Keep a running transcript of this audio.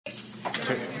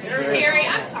Terry,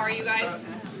 I'm sorry, you guys.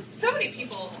 So many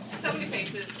people, so many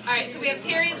faces. All right, so we have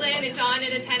Terry, Lynn, and John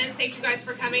in attendance. Thank you guys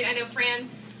for coming. I know Fran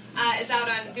is out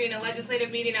on doing a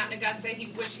legislative meeting out in Augusta. He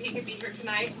wished he could be here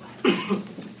tonight.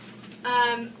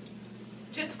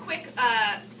 Just quick,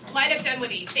 Light Up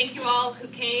Dunwoody. Thank you all who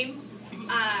came.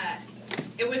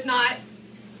 It was not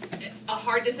a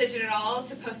hard decision at all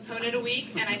to postpone it a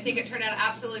week, and I think it turned out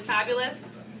absolutely fabulous.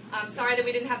 I'm sorry that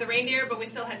we didn't have the reindeer, but we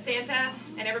still had Santa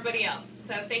and everybody else.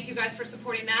 So thank you guys for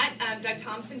supporting that. Doug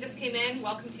Thompson just came in.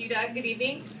 Welcome to you, Doug. Good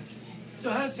evening.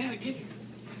 So how did Santa get here?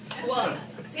 Well,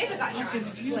 Santa got here. I'm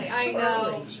confused. I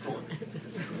know.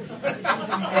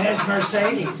 And it's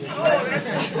Mercedes.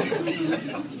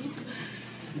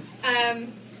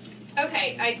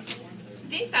 Okay, I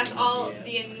think that's all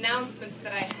the announcements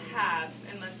that I have,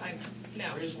 unless I...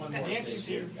 No. There is one more. Nancy's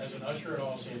here. As an usher at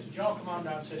all says, y'all come on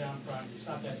down, sit down front. It's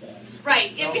not that bad.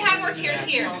 Right, and we have more chairs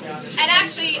here. And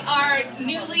actually, our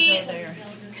newly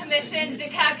commissioned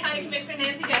DeKalb County Commissioner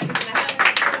Nancy Jeffers in the house.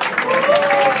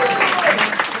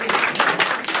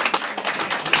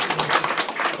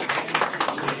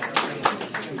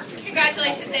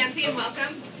 Congratulations, Nancy, and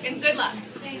welcome, and good luck.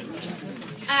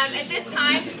 At this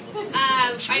time,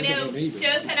 I know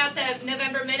Joe sent out the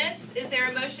November minutes. Is there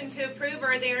a motion to approve,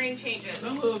 or are there any changes?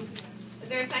 So moved. Is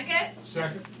there a second?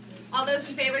 Second. All those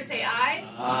in favor say aye.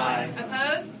 Aye.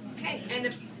 Opposed? Okay, and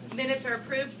the minutes are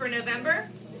approved for November.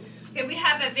 Okay, we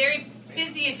have a very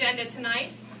busy agenda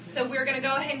tonight, so we're going to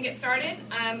go ahead and get started.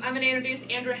 I'm going to introduce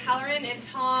Andrew Halloran and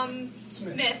Tom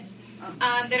Smith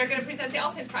that are going to present the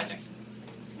All Saints Project.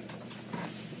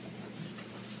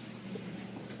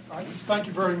 All right, thank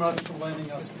you very much for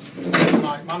letting us present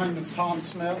tonight. My name is Tom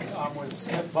Smith. I'm with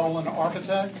Smith Boland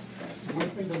Architects.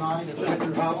 With me tonight is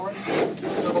Andrew Halloran,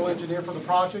 civil engineer for the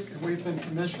project, and we've been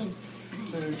commissioned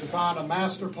to design a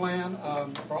master plan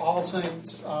for All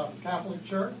Saints Catholic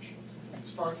Church. I'll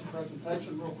start the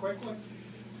presentation real quickly.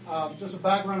 Just a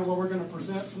background of what we're going to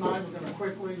present tonight. We're going to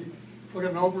quickly look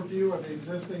at an overview of the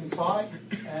existing site,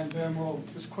 and then we'll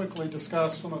just quickly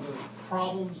discuss some of the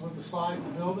problems with the site and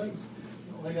the buildings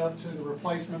that lead up to the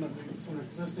replacement of some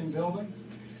existing buildings.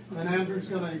 And then Andrew's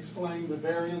going to explain the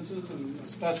variances and the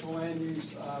special land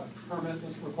use permit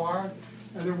that's required.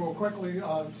 And then we'll quickly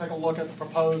take a look at the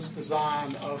proposed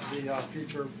design of the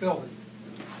future buildings.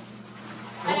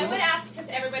 And I would ask just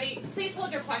everybody, please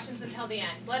hold your questions until the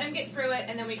end. Let them get through it,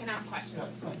 and then we can ask questions.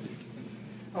 Yes, thank you.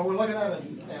 We're looking at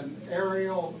an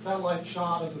aerial satellite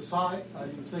shot of the site.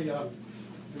 You can see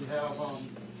we have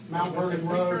Mount Vernon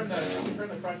Road. Turn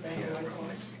the front bank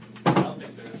I don't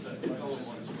think there's a, it's only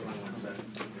one side.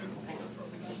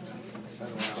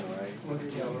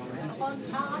 On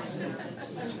top.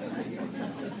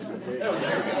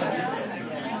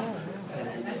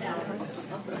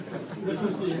 This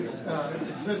is the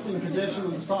existing condition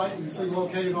of the site. You can see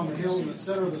located on the hill in the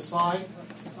center of the site,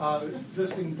 the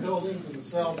existing buildings and the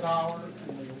cell tower,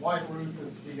 and the white roof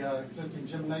is the existing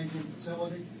gymnasium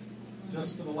facility.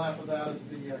 Just to the left of that is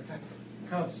the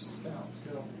Cub Scout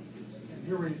building. And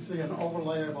here we see an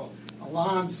overlay of a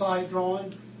line site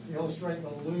drawing to illustrate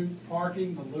the loop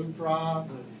parking, the loop drive,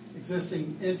 the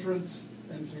existing entrance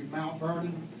into Mount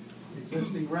Vernon, the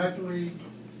existing rectory,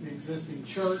 the existing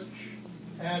church,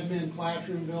 admin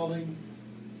classroom building,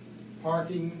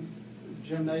 parking,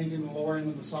 gymnasium, the lower end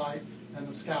of the site, and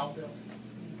the Scout building.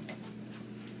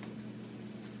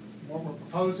 What we're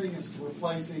proposing is to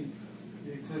replacing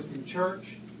the existing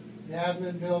church, the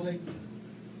admin building,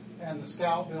 and the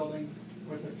Scout building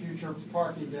with a future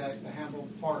parking deck to handle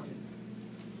parking.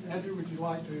 Andrew, would you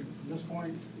like to, from this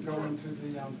point, go into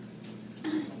the...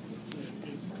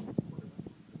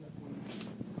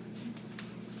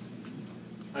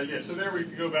 Yeah, so there we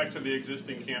go back to the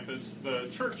existing campus. The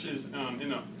church is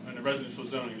in a residential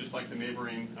zoning, just like the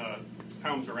neighboring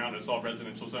homes around us, all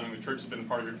residential zoning. The church has been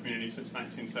part of your community since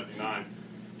 1979.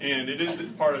 And it is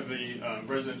part of the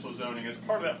residential zoning. As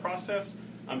part of that process,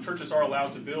 churches are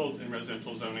allowed to build in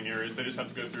residential zoning areas. They just have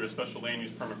to go through a special land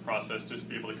use permit process just to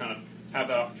be able to kind of have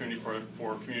that opportunity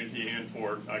for community and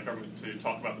for government to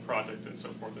talk about the project and so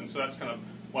forth. And so that's kind of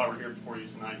why we're here before you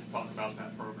tonight to talk about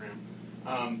that program.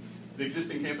 The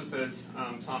existing campus, as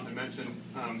Tom had mentioned,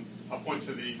 I'll point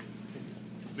to the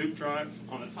loop drive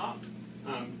on the top,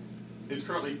 is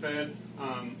currently fed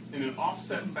in an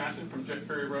offset fashion from Jet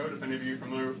Ferry Road. If any of you are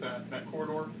familiar with that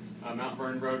corridor, Mount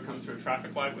Vernon Road comes to a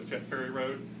traffic light with Jet Ferry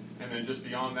Road, and then just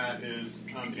beyond that is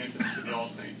the entrance to the All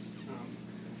Saints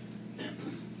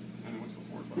campus. And then what's the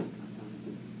forward button?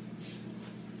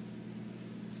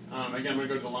 Again, I'm going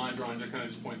to go to the line drawing to kind of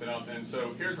just point that out then.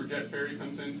 So here's where Jet Ferry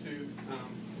comes into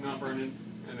Mount Vernon,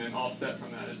 and then all set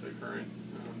from that is the current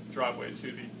driveway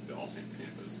to the All Saints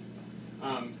campus.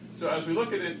 So as we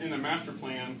look at it in the master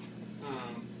plan,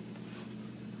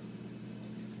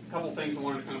 a couple things I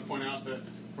wanted to kind of point out that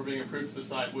were being approved to the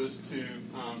site was to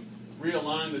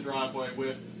realign the driveway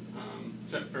with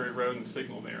Jet Ferry Road and the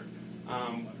signal there.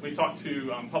 We talked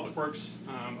to Public Works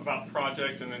about the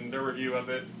project and then their review of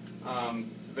it.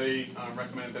 They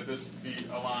recommended that this be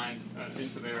aligned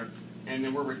into there. And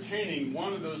then we're retaining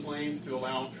one of those lanes to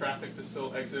allow traffic to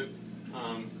still exit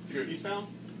to go eastbound.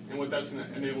 And what that's going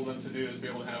to enable them to do is be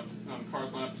able to have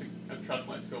cars line up at the traffic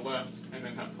light to go left, and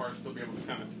then have cars still be able to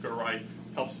kind of go right.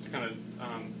 Helps us to kind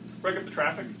of break up the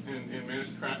traffic and manage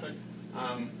the traffic.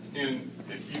 And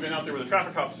if you've been out there with the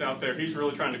traffic cop's out there, he's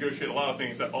really trying to negotiate a lot of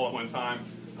things all at one time.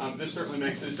 This certainly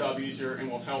makes his job easier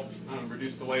and will help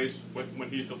reduce delays when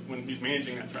he's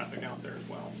managing that traffic out there as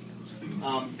well.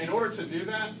 In order to do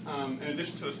that, in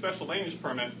addition to the special land use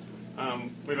permit,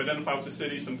 we've identified with the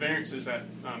city some variances that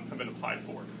have been applied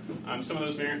for. Some of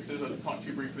those variances I'll talk to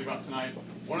you briefly about tonight.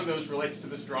 One of those relates to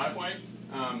this driveway.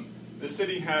 The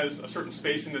city has a certain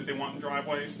spacing that they want in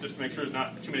driveways, just to make sure there's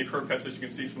not too many curb cuts, as you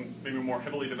can see from maybe more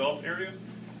heavily developed areas.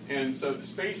 And so the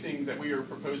spacing that we are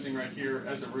proposing right here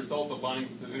as a result of lining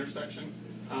with the intersection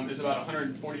is about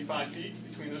 145 feet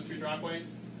between those two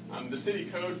driveways. The city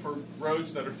code for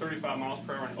roads that are 35 miles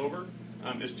per hour and over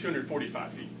is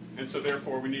 245 feet. And so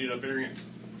therefore we needed a variance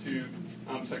to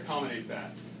accommodate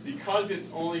that. Because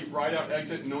it's only right out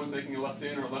exit and no one's making a left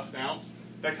in or a left out,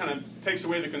 that kind of takes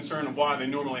away the concern of why they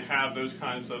normally have those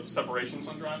kinds of separations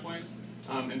on driveways.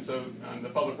 And so the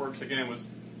Public Works, again,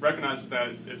 recognizes that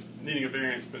it's needing a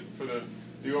variance, but for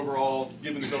the overall,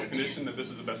 given the built condition, that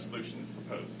this is the best solution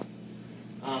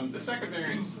proposed. The second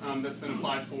variance that's been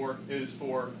applied for is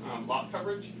for lot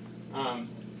coverage. Let me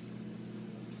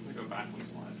go back one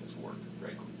slide if this will work.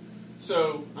 Great.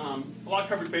 So lot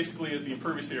coverage basically is the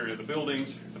impervious area, the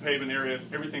buildings, the pavement area,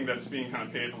 everything that's being kind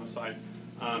of paved on the site.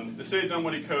 The City of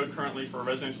Dunwoody code currently for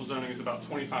residential zoning is about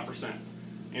 25%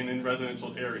 in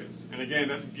residential areas. And again,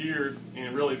 that's geared,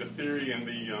 and really the theory and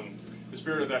the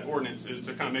spirit of that ordinance is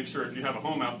to kind of make sure if you have a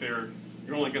home out there,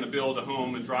 you're only going to build a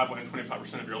home and driveway on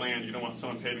 25% of your land. You don't want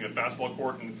someone paving a basketball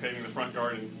court and paving the front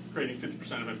yard and creating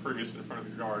 50% of impervious in front of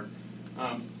your yard.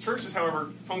 Churches,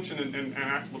 however, function and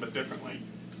act a little bit differently.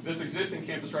 This existing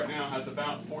campus right now has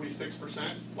about 46%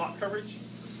 lot coverage.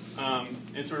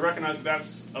 And so we recognize that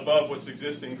that's above what's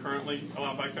existing currently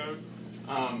allowed by code.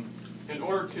 In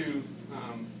order to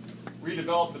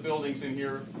redevelop the buildings in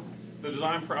here, the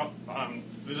design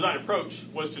approach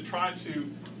was to try to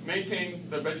maintain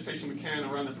the vegetation we can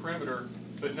around the perimeter,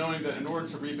 but knowing that in order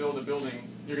to rebuild a building,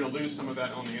 you're going to lose some of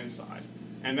that on the inside.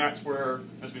 And that's where,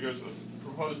 as we go to the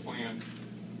proposed plan,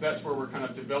 that's where we're kind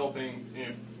of developing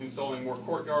and installing more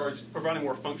courtyards, providing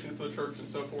more function for the church and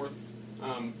so forth.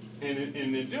 And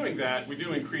in doing that, we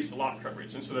do increase the lot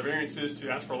coverage. And so the variance is to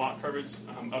ask for a lot coverage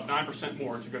of 9%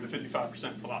 more to go to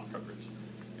 55% for lot coverage.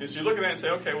 And so you look at that and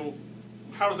say, okay, well,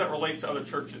 how does that relate to other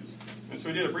churches? And so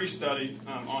we did a brief study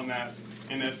on that.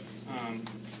 And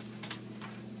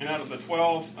and out of the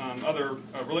 12 other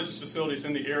religious facilities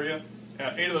in the area,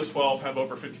 8 of those 12 have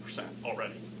over 50%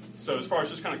 already. So as far as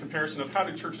just kind of comparison of how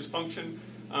do churches function,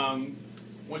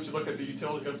 once you look at the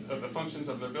utility of the functions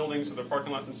of their buildings, of their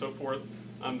parking lots and so forth,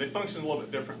 they function a little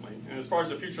bit differently. And as far as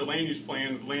the future land use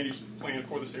plan, the land use plan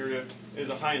for this area is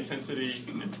a high intensity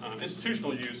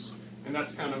institutional use, and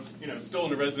that's kind of, still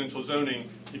in the residential zoning.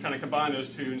 You kind of combine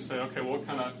those two and say, okay, well, what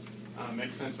kind of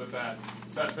makes sense with that?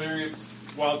 That variance,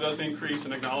 while it does increase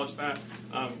and acknowledge that,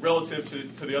 relative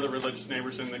to the other religious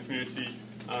neighbors in the community,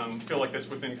 feel like that's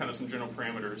within kind of some general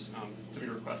parameters to be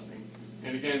requesting.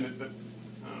 And again,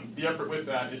 the effort with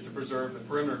that is to preserve the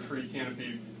perimeter tree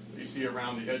canopy that you see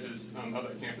around the edges of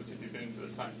that campus if you've been to the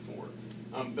site before.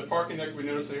 The parking deck we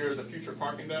notice here is a future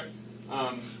parking deck.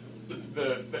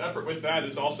 The effort with that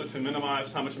is also to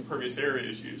minimize how much impervious area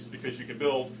is used, because you can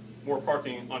build more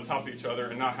parking on top of each other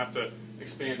and not have to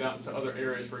expand out into other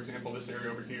areas. For example, this area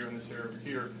over here and this area over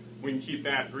here. We can keep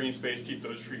that green space, keep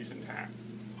those trees intact.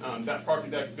 That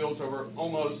parking deck builds over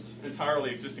almost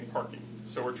entirely existing parking.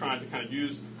 So we're trying to kind of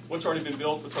use what's already been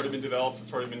built, what's already been developed,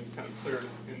 what's already been kind of cleared,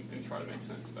 and try to make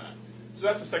sense of that. So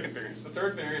that's the second variance. The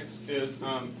third variance is,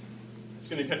 it's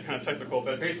going to get kind of technical,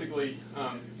 but basically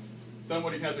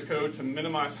Dunwoody has a code to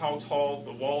minimize how tall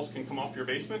the walls can come off your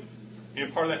basement.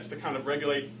 And part of that's to kind of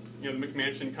regulate the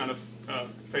McMansion kind of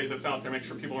phase that's out there, make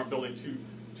sure people aren't building too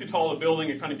tall a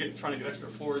building and trying to get extra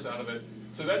floors out of it.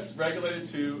 So that's regulated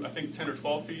to, I think, 10 or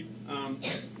 12 feet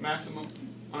maximum.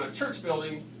 On a church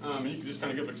building, and you can just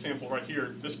kind of give an example right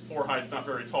here, this floor height's not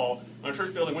very tall. On a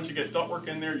church building, once you get ductwork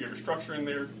in there, you have your structure in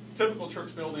there. Typical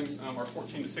church buildings are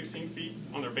 14 to 16 feet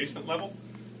on their basement level,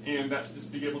 and that's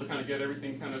just to be able to kind of get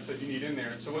everything kind of that you need in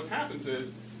there. So what happens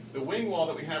is the wing wall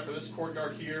that we have for this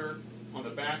courtyard here, on the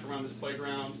back around this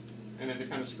playground, and then to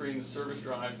kind of screen the service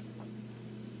drive,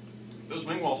 those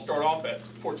wing walls start off at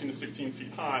 14 to 16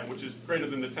 feet high, which is greater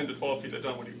than the 10 to 12 feet that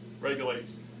Dunwoody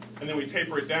regulates. And then we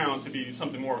taper it down to be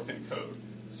something more within code.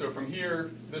 So from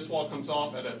here, this wall comes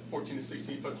off at a 14 to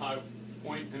 16 foot high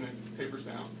point and then tapers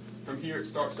down. From here, it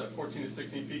starts at 14 to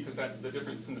 16 feet because that's the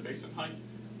difference in the basement height.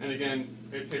 And again,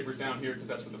 it tapers down here because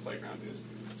that's where the playground is.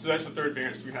 So that's the third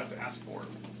variance we have to ask for,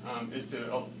 is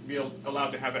to be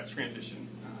allowed to have that transition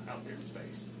out there in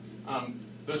space.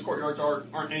 Those courtyards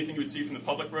aren't anything you would see from the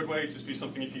public roadway. It'd just be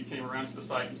something if you came around to the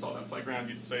site and saw that playground,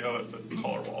 you'd say, oh, that's a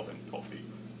taller wall than 12 feet.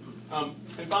 And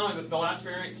finally, the last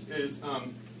variance is, back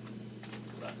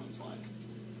on the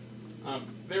slide.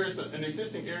 There is an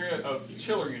existing area of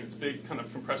chiller units, big kind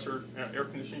of compressor air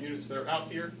conditioning units that are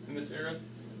out here in this area.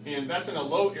 And that's in a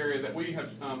low area that we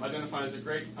have identified as a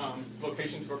great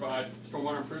location to provide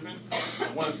stormwater improvement.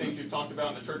 One of the things we've talked about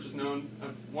and the church is known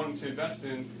wanting to invest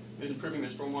in is improving their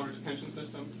stormwater detention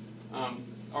system.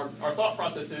 Our thought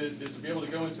process is to be able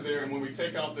to go into there, and when we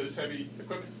take out those heavy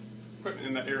equipment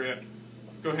in that area,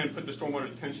 go ahead and put the stormwater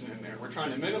detention in there. We're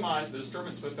trying to minimize the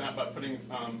disturbance with that by putting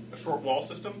a short wall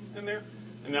system in there,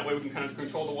 and that way we can kind of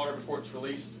control the water before it's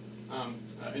released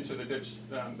into the ditch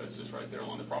that's just right there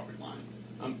along the property line.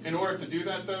 In order to do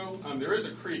that, though, there is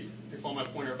a creek, if you follow my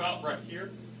pointer, about right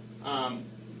here.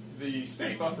 The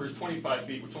state buffer is 25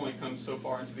 feet, which only comes so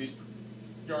far into these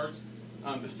yards.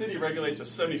 The city regulates a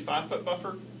 75-foot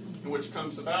buffer, which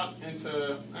comes about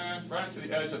into right into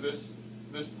the edge of this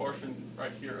portion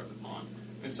right here of the pond.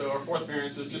 And so our fourth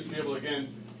variance is just to be able to,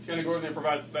 again, it's going to go over there and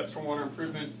provide that stormwater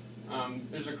improvement.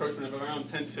 There's an encroachment of around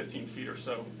 10 to 15 feet or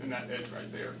so in that edge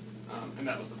right there. And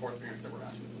that was the fourth variance that we're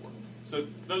asking for. So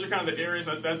those are kind of the areas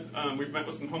that we've met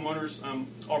with some homeowners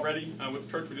already. With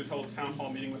the church, we did hold a town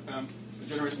hall meeting with them to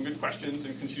generate some good questions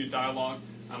and continued dialogue.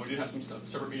 We did have some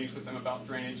separate meetings with them about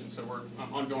drainage, and so we're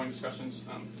ongoing discussions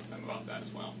with them about that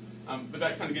as well. But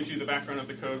that kind of gives you the background of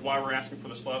the code, why we're asking for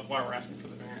the slope, why we're asking for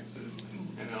the variances,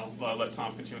 and I'll let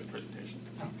Tom continue with the presentation.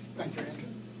 Thank you, Andrew.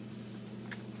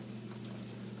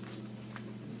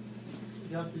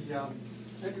 You got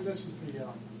the, Andrew, this is the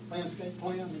landscape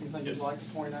plan. Anything you'd like to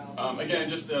point out? Again,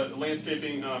 just the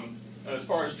landscaping. As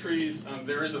far as trees,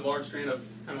 there is a large strand of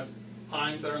kind of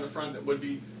pines that are in the front that would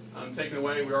be taken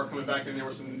away. We are coming back in there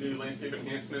with some new landscape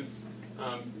enhancements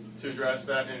to address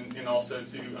that and also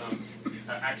to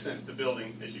accent the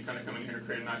building as you kind of come in here to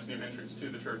create a nice new entrance to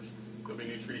the church. There'll be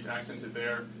new trees accented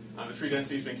there. The tree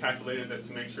density has been calculated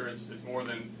to make sure it's more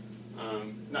than,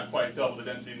 not quite double the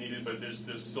density needed, but there's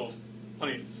still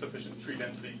plenty sufficient tree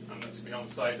density that's going to be on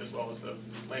the site, as well as the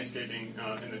landscaping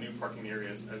in the new parking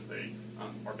areas as they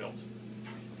are built.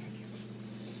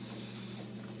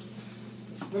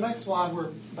 The next slide, we're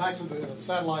back to the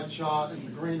satellite shot and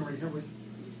the greenery. Here we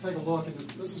take a look, and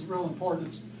this is real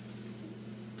important. It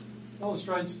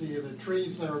illustrates the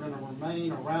trees that are going to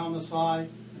remain around the site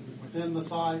and within the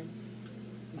site,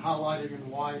 and highlighted in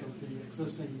white are the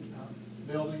existing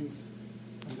buildings,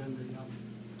 and then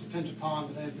the detention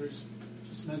pond that Andrew's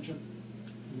just mentioned,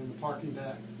 and then the parking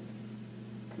deck.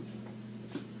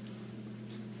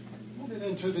 We'll get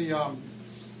into the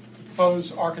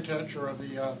proposed architecture of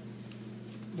the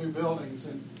new buildings.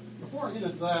 And before I get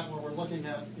into that, where we're looking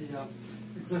at the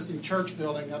existing church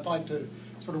building, I'd like to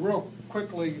sort of real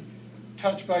quickly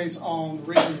touch base on the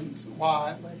reasons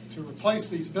why to replace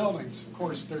these buildings. Of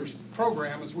course, there's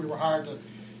program, as we were hired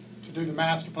to do the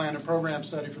master plan and program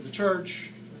study for the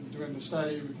church, and doing the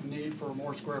study with the need for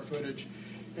more square footage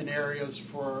in areas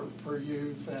for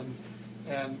youth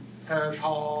and parish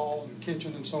hall and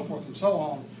kitchen and so forth and so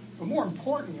on. But more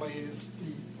importantly is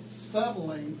the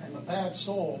settling and the bad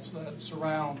soils that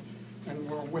surround and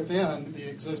were within the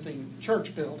existing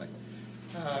church building.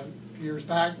 A few years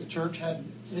back, the church had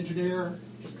an engineer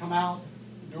come out,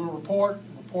 do a report.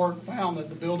 The report found that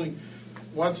the building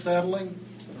was settling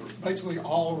basically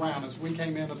all around. As we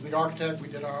came in as the architect, we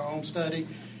did our own study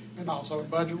and also a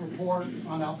budget report,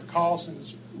 found out the cost, and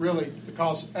it's really the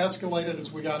cost escalated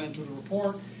as we got into the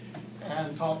report,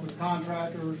 and talked with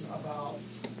contractors about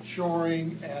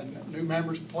shoring and new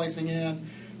members placing in.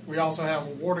 We also have a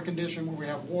water condition where we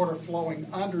have water flowing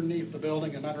underneath the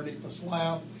building and underneath the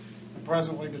slab. And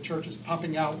presently the church is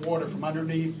pumping out water from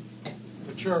underneath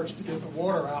the church to get the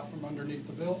water out from underneath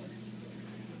the building.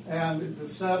 And the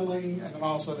settling, and then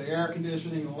also the air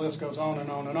conditioning, the list goes on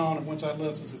and on and on. And once that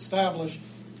list is established,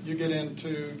 you get into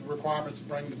the requirements of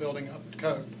bringing the building up to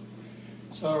code.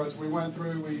 So as we went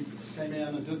through, we came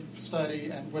in and did the study,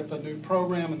 and with the new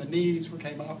program and the needs, we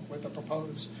came up with a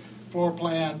proposed floor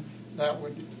plan that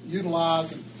would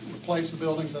utilize and replace the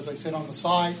buildings as they sit on the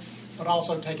site, but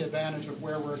also take advantage of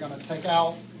where we're going to take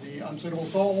out the unsuitable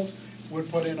souls, would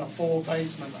put in a full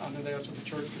basement under there so the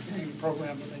church could gain the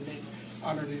program that they need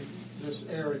under this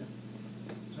area.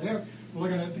 So here, we're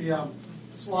looking at the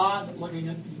slide, looking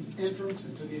at the entrance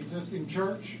into the existing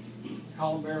church.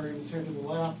 Columbarium is here to the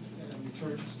left, and the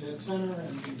church is dead center,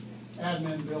 and the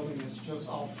admin building is just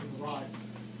off to the right.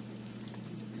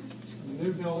 In the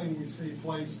new building we see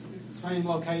placed in the same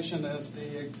location as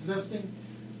the existing.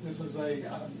 This is a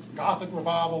Gothic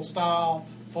Revival style,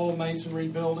 full masonry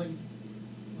building.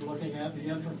 We're looking at the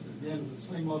entrance, again, the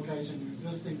same location, the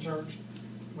existing church,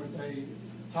 with a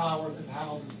tower that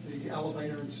houses the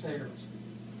elevator and stairs.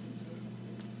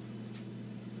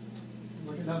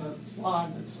 Looking at a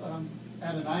slide that's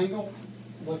at an angle,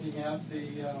 looking at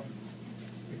the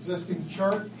existing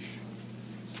church.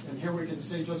 And here we can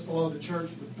see just below the church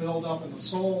the buildup in the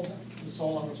soil. That's the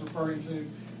soil I was referring to.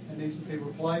 It needs to be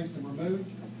replaced and removed.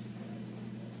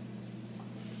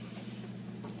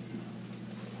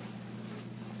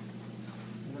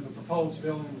 And then the proposed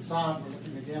building on the side, we're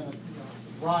looking again at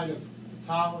the right of the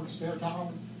tower, stair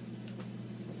tower,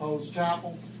 proposed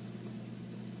chapel.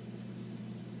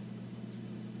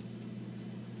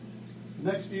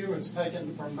 The next view is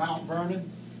taken from Mount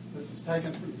Vernon. This is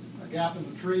taken from a gap in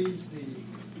the trees.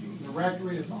 The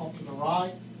rectory is off to the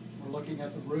right. We're looking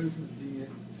at the roof of the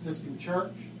existing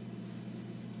church.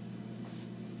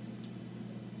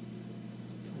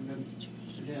 And then,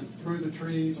 again, through the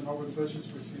trees and over the bushes,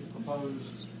 we see the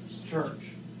proposed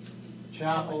church,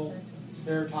 chapel,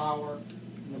 stair tower,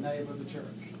 and the nave of the church.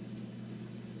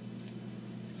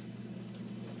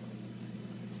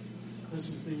 This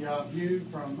is the view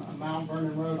from Mount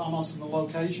Vernon Road, almost in the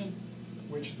location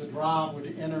which the drive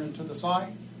would enter into the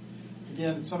site.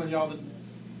 Again, some of y'all that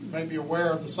may be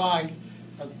aware of the site,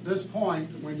 at this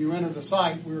point, when you enter the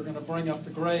site, we're going to bring up the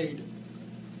grade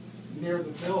near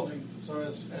the building. So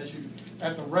as you,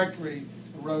 at the rectory,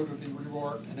 the road would be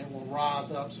reworked and it will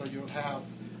rise up, so you'll have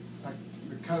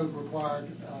the code required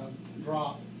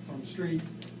drop from street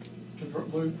to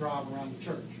loop drive around the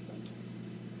church.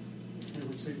 Here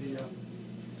we see the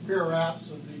rear apse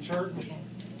of the church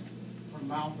from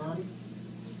Mount Vernon.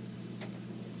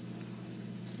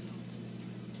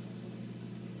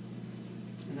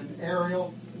 And an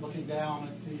aerial looking down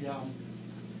at the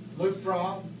loop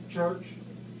drive church,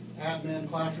 admin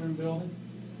classroom building.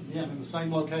 Again, in the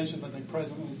same location that they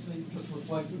presently see, just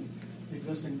replacing the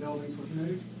existing buildings with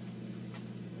new.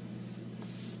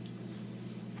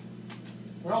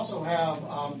 We also have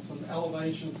some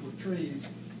elevations with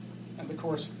trees. And of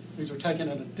course, these are taken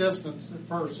at a distance at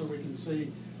first so we can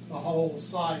see the whole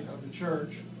site of the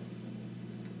church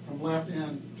from left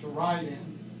end to right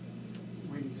end.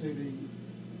 We can see the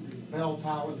bell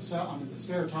tower, the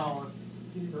stair tower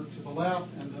here to the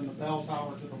left, and then the bell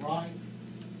tower to the right.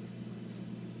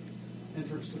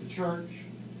 Entrance to the church,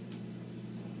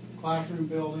 classroom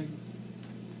building,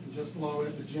 and just below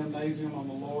it the gymnasium on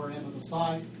the lower end of the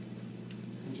site,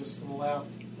 and just to the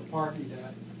left the parking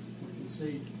deck. We can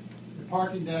see the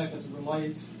parking deck as it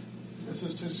relates, this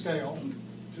is to scale,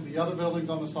 to the other buildings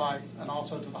on the site and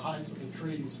also to the heights of the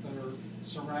trees that are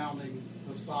surrounding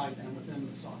the site and within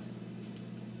the site.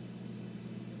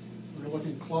 We're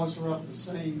looking closer up at the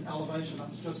same elevation I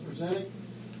was just presenting.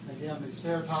 Again, the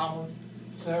stair tower,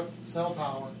 cell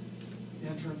tower,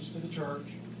 entrance to the church,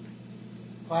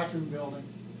 classroom building,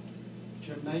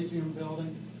 gymnasium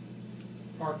building,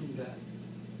 parking deck.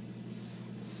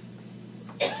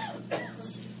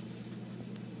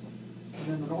 And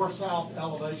then the north-south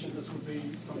elevation, this would be,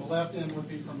 from the left end would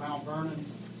be from Mount Vernon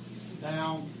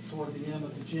down toward the end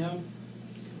of the gym.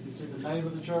 You can see the nave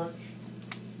of the church,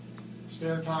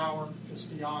 stair tower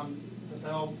just beyond the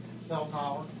bell cell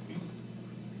tower,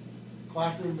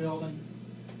 classroom building,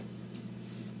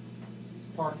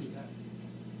 parking deck.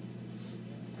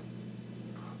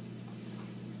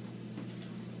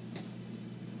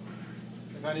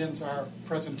 And that ends our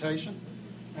presentation.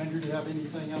 Andrew, do you have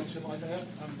anything else you'd like to add?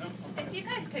 No. If you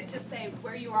guys could just say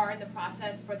where you are in the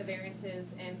process for the variances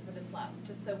and for the slab,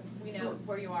 just so we know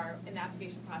where you are in the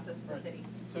application process for the city.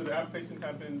 So the applications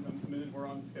have been submitted. We're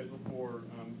on schedule for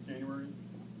January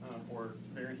for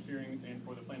variance hearings and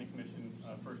for the Planning Commission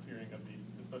first hearing of the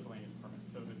special land use permit.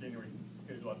 So the January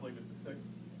schedule, I believe it's the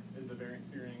 6th, is the variance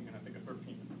hearing, and I think the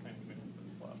 13th is the Planning Commission for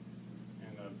the slab.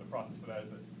 And the process for that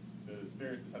is that the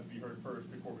variances have to be heard first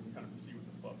before we can kind of proceed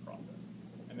with the slab process.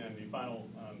 And then the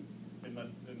final, unless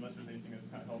there's anything that's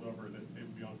kind of held over that it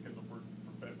would be on schedule for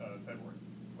February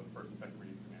for the first and second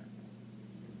reading from there.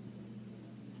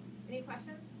 Any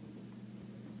questions?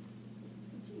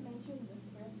 Did you mention the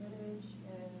square footage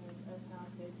of how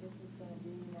big this is going to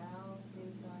be now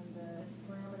based on the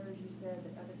parameters you said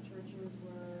that other churches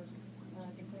were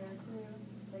compared to?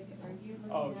 Like, are you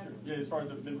looking at? Sure. Yeah, as far as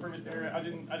the impervious area, I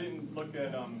didn't look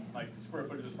at like square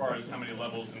footage as far as how many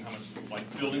levels and how much like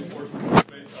building floor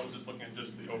space. I was just looking at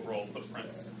just the overall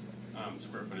footprints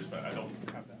square footage, but I don't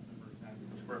have that number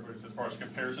for square footage as far as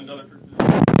comparison to other churches.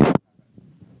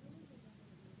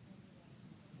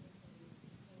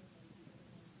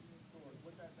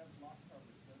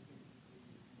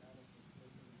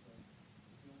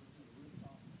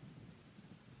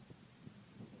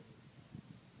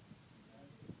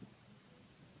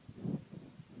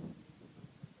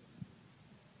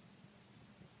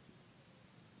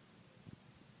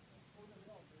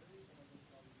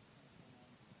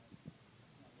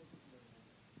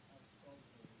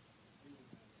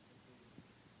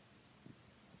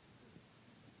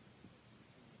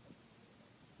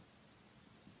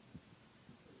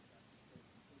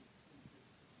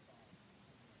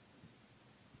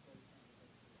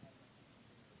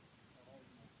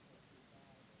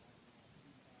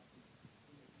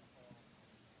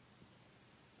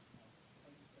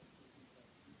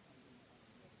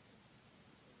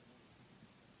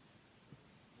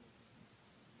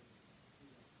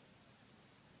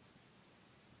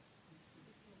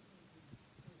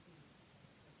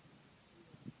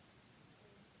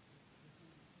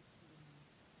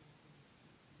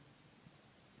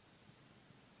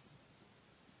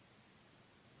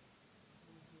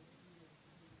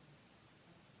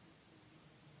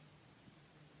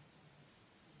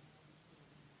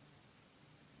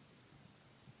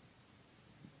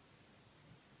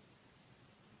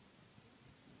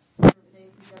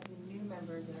 Projecting new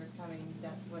members that are coming,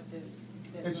 that's what this.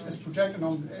 It's projected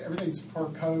on, everything's per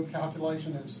code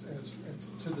calculation, it's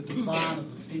to the design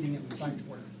of the seating in the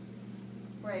sanctuary.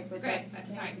 Right, but Greg,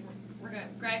 sorry, we're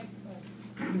good. Greg?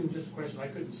 Just a question, I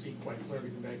couldn't see quite clearly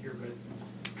from back here, but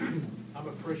I'm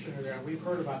a parishioner there. We've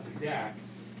heard about the deck,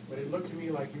 but it looked to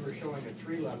me like you were showing a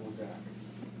 3-level deck.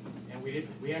 And we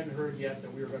hadn't heard yet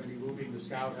that we were going to be moving the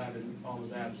scout hut and all of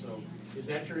that, so is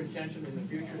that your intention in the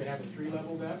future to have a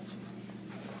 3-level deck?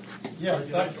 Yes,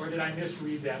 or did I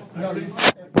misread that? No, if you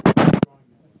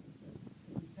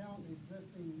count the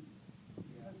existing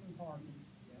parking,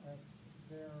 that's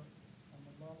there on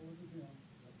the level of the gym,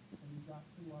 and you've got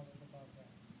 2 levels above that.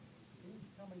 He's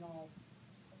coming off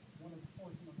one of the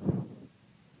portion of the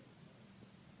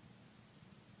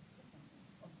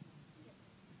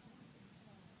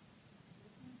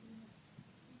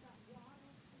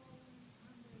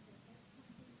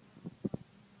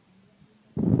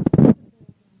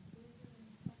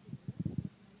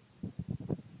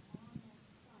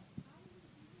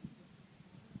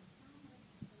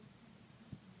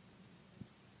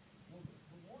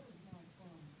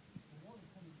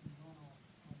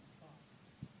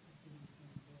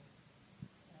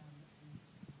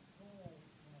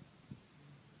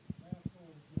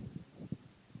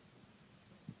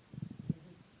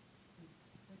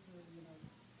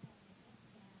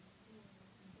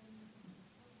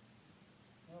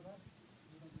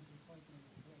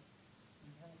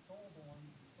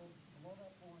below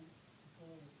that point, the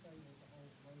soil is stable the whole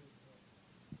way to the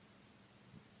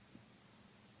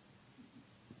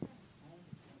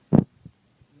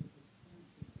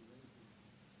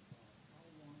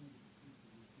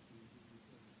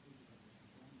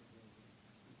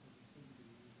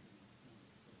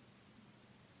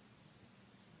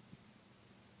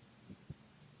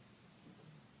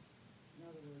in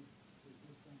other words, is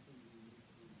this something we need to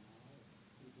do now?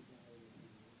 Is it going to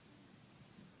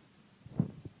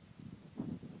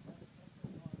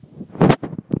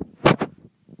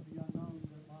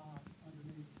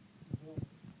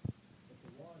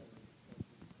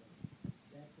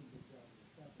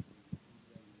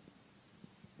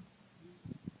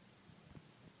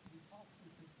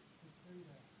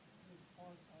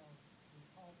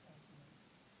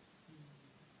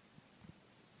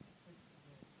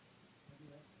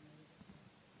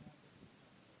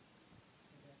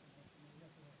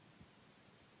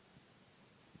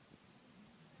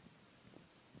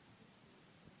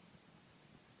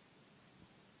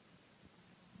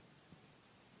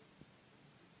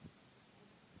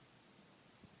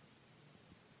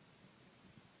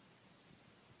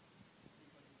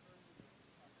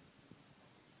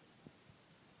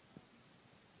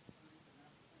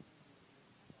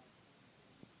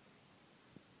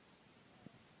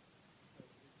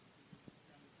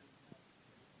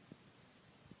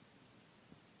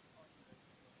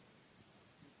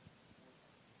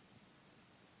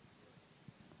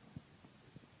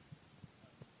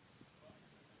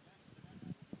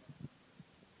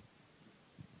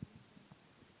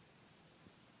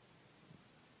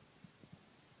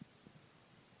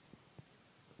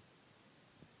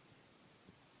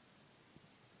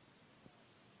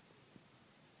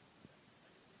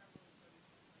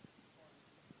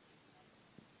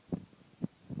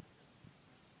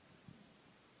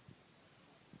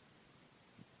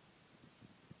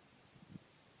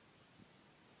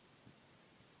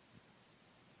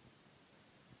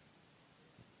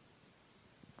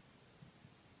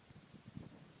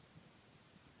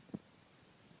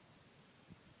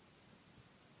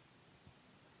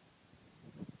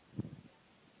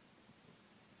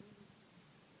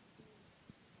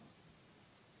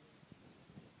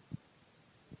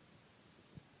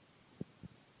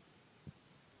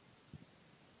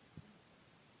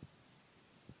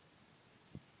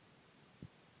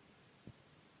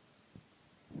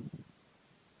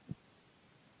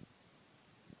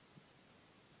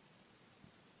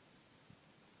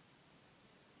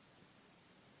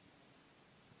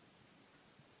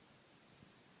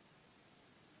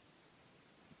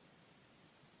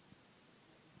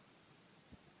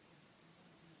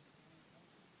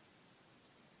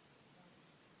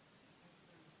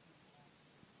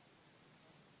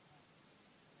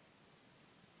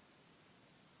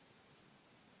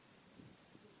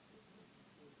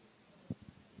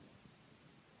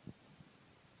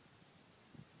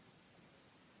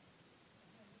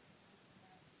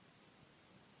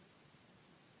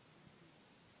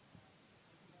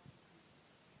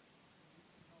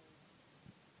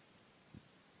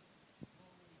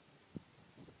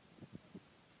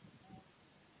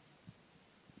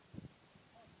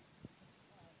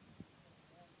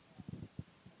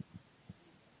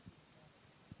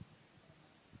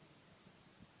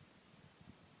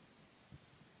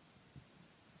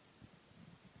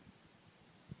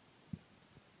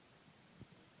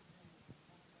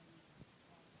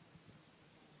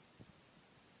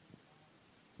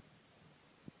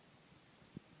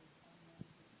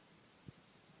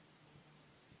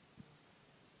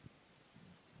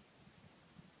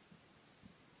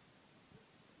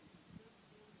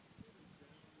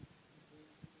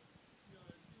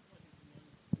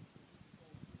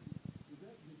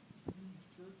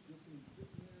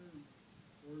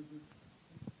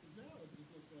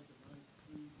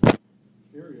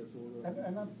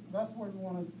And that's where we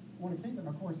want to keep it. And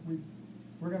of course,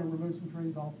 we're going to remove some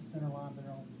trees off the center line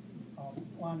there on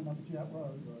lining up Jet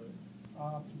Road.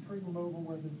 Some tree removal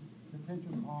where the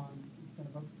detention pond is going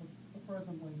to go. But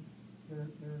presently,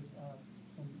 there's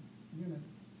some units,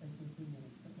 ACC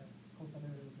units, that of course that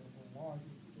area is a little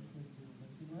larger.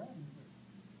 We're adding to it.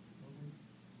 So we're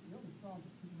really strong to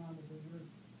keep in mind that the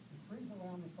trees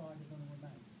around the site are going to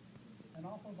remain. And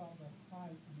also about the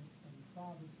height and the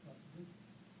size of the structure.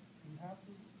 We have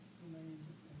to remain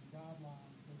in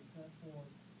guidelines that are set forth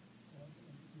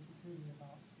in the city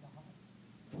about the height.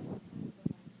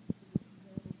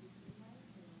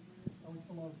 Oh, it's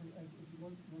below tree. If you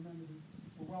look, remember,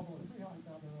 we're well below tree heights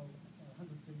out there over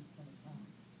 100 feet from the town.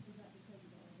 Is that because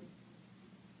of all this?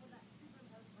 Well, that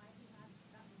superimposed light you had,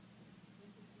 that was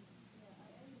interesting. Yeah,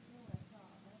 I understand what I saw.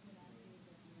 That's what I knew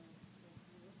that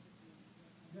realistically.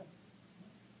 Yes.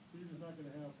 You're just not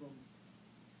gonna have from,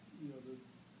 the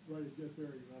right at Jet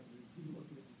Ferry, you're not gonna be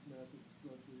looking at this massive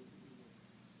structure.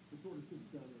 It sort of sits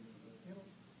down in there. It'll,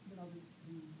 the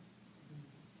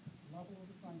level of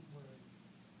the sanctuary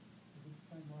is at the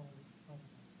same level as the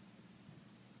present.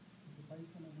 There's a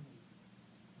basement and an